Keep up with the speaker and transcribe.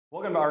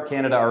Welcome to Our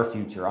Canada, Our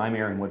Future. I'm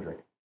Aaron Woodrick.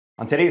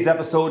 On today's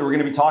episode, we're going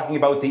to be talking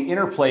about the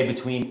interplay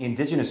between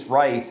Indigenous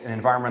rights and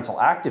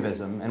environmental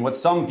activism, and what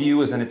some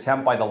view as an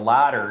attempt by the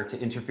latter to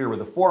interfere with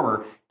the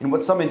former, and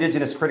what some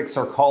Indigenous critics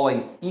are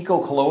calling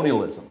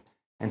eco-colonialism.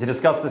 And to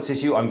discuss this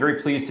issue, I'm very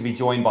pleased to be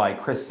joined by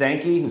Chris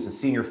Sankey, who's a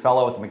senior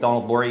fellow at the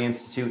Macdonald-Laurier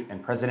Institute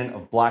and president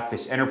of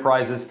Blackfish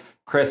Enterprises.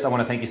 Chris, I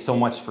want to thank you so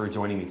much for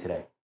joining me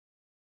today.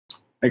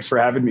 Thanks for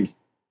having me.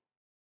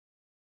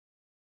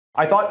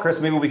 I thought, Chris,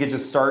 maybe we could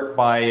just start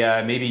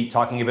by maybe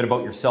talking a bit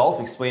about yourself,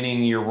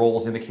 explaining your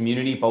roles in the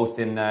community, both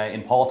in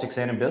politics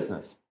and in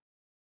business.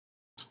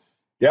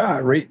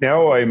 Yeah, right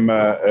now I'm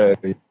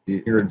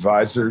your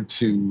advisor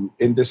to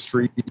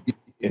industry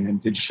in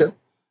Indigenous.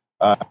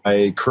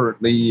 I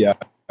currently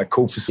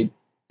co-facilitate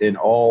in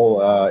all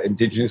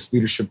Indigenous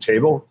leadership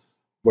table,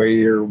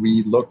 where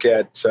we look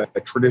at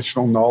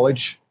traditional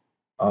knowledge,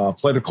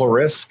 political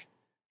risk,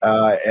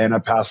 and a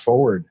path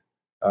forward.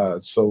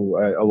 So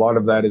a lot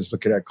of that is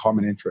looking at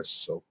common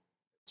interests. So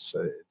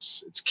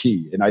it's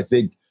key. And I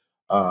think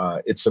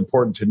it's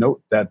important to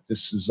note that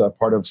this is a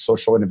part of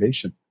social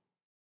innovation.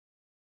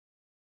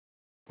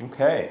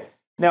 Okay.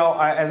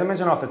 Now, as I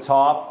mentioned off the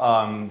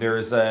top,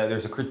 there's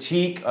a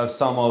critique of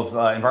some of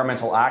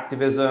environmental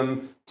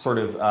activism, sort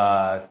of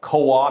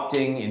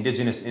co-opting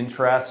Indigenous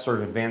interests,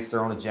 sort of advance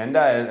their own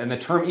agenda. And the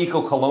term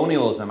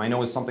eco-colonialism, I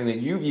know, is something that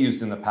you've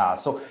used in the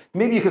past. So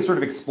maybe you could sort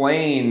of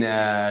explain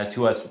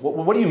to us,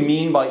 what do you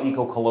mean by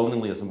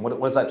eco-colonialism?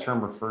 What does that term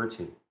refer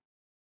to?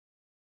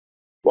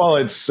 Well,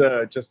 it's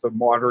just a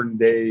modern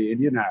day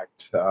Indian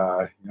Act.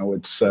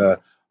 It's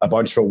a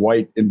bunch of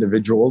white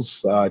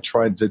individuals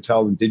trying to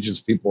tell Indigenous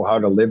people how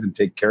to live and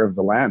take care of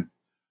the land.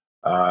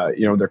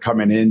 They're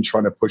coming in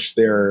trying to push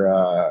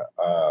their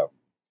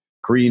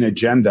green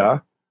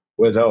agenda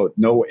without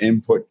no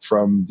input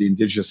from the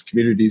Indigenous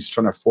communities,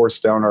 trying to force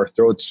down our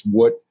throats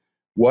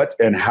what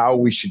and how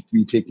we should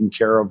be taking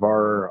care of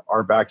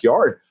our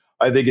backyard.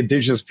 I think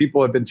Indigenous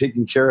people have been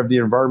taking care of the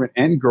environment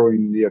and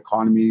growing the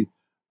economy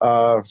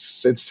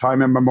since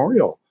time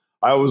immemorial.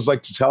 I always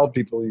like to tell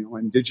people,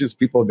 Indigenous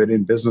people have been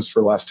in business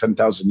for the last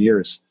 10,000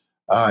 years.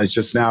 It's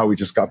just now we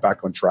just got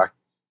back on track.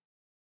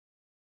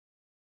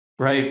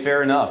 Right,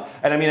 fair enough.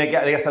 And I mean, I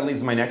guess that leads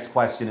to my next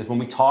question is when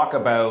we talk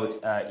about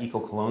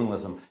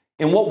eco-colonialism,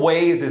 in what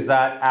ways is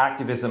that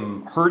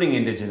activism hurting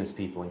Indigenous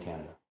people in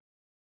Canada?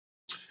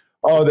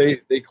 Oh,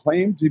 they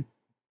claim to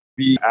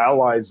be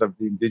allies of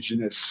the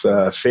Indigenous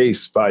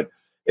face,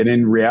 and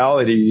in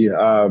reality,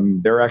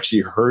 they're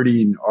actually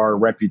hurting our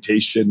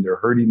reputation. They're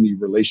hurting the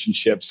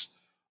relationships.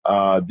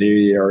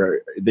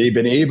 They've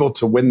been able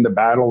to win the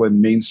battle in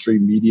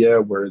mainstream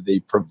media where they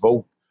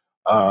provoke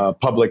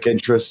public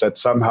interest that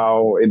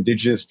somehow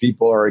Indigenous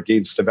people are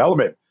against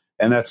development.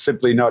 And that's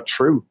simply not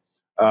true.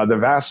 The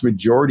vast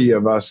majority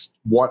of us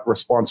want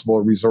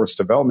responsible resource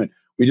development.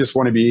 We just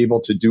want to be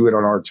able to do it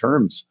on our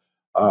terms.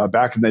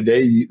 Back in the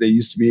day, they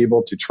used to be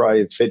able to try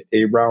and fit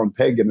a round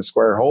peg in a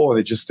square hole, and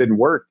it just didn't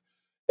work.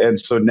 And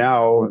so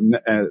now,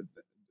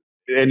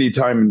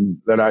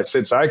 anytime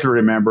since I can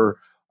remember,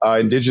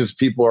 Indigenous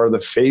people are the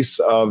face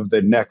of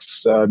the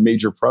next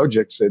major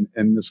projects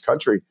in this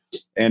country.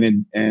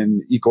 And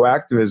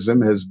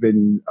eco-activism has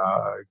been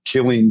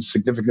killing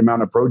significant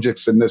amount of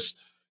projects in this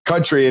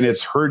country, and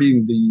it's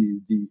hurting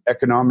the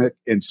economic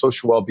and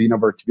social well-being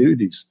of our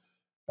communities.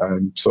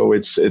 So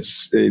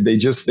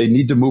they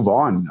need to move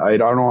on. I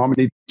don't know how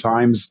many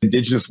times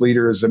Indigenous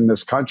leaders in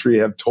this country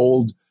have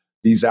told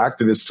these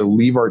activists to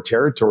leave our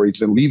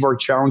territories and leave our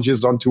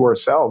challenges onto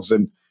ourselves.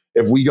 And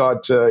if we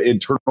got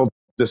internal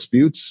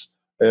disputes,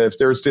 if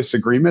there's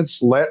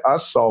disagreements, let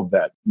us solve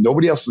that.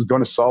 Nobody else is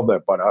going to solve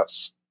that but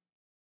us.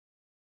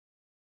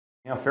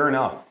 Yeah, fair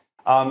enough.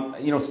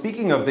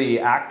 Speaking of the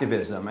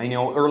activism, I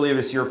know earlier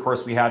this year, of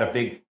course, we had a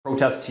big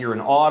protest here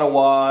in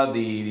Ottawa,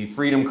 the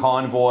Freedom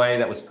Convoy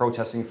that was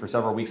protesting for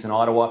several weeks in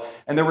Ottawa.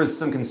 And there was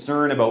some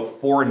concern about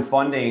foreign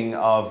funding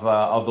of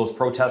those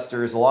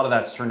protesters. A lot of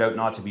that's turned out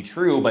not to be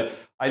true. But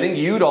I think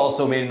you'd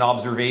also made an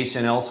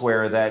observation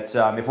elsewhere that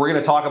if we're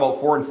going to talk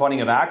about foreign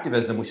funding of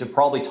activism, we should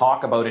probably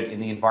talk about it in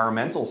the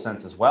environmental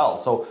sense as well.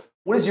 So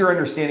what is your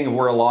understanding of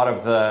where a lot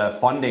of the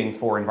funding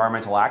for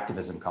environmental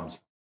activism comes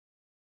from?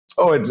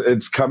 Oh,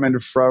 it's coming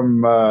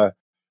from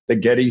the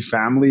Getty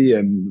family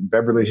in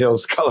Beverly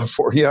Hills,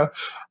 California.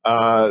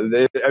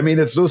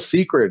 It's no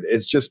secret.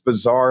 It's just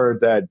bizarre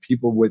that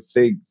people would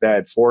think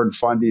that foreign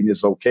funding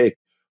is okay.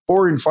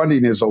 Foreign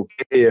funding is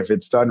okay if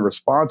it's done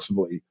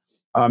responsibly.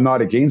 I'm not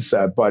against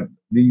that, but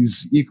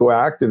these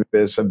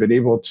eco-activists have been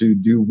able to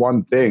do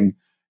one thing,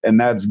 and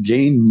that's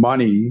gain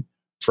money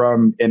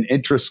from an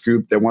interest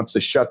group that wants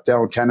to shut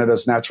down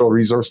Canada's natural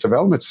resource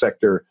development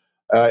sector.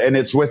 And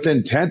it's with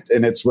intent,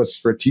 and it's with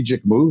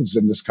strategic moves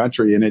in this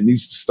country, and it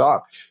needs to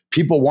stop.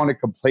 People want to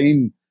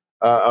complain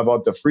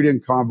about the Freedom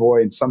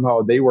Convoy and somehow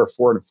they were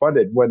foreign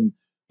funded, when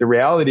the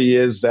reality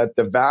is that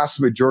the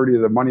vast majority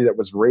of the money that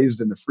was raised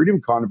in the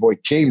Freedom Convoy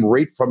came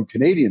right from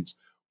Canadians,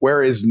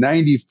 whereas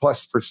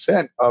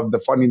 90+% of the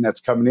funding that's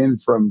coming in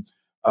from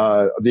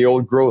the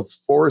Old Growth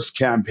Forest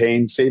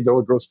campaign, Save the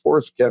Old Growth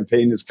Forest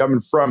campaign, is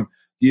coming from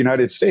the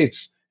United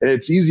States. And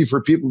it's easy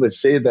for people to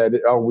say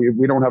that, oh,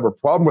 we don't have a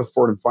problem with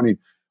foreign funding.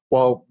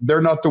 Well,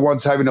 they're not the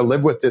ones having to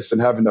live with this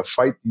and having to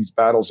fight these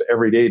battles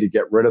every day to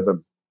get rid of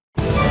them.